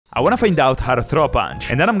I wanna find out how to throw a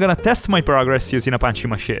punch, and then I'm gonna test my progress using a punching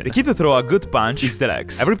machine. The key to throw a good punch is the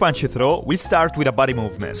legs. Every punch you throw will start with a body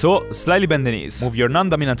movement. So, slightly bend the knees, move your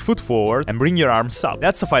non-dominant foot forward, and bring your arms up.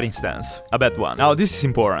 That's a fighting stance. A bad one. Now, this is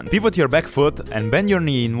important. Pivot your back foot and bend your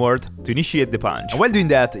knee inward to initiate the punch. And while doing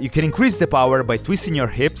that, you can increase the power by twisting your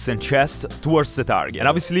hips and chest towards the target, and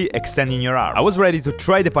obviously extending your arm. I was ready to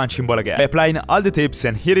try the punching ball again. By applying all the tips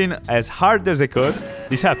and hitting as hard as I could,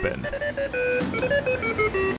 this happened.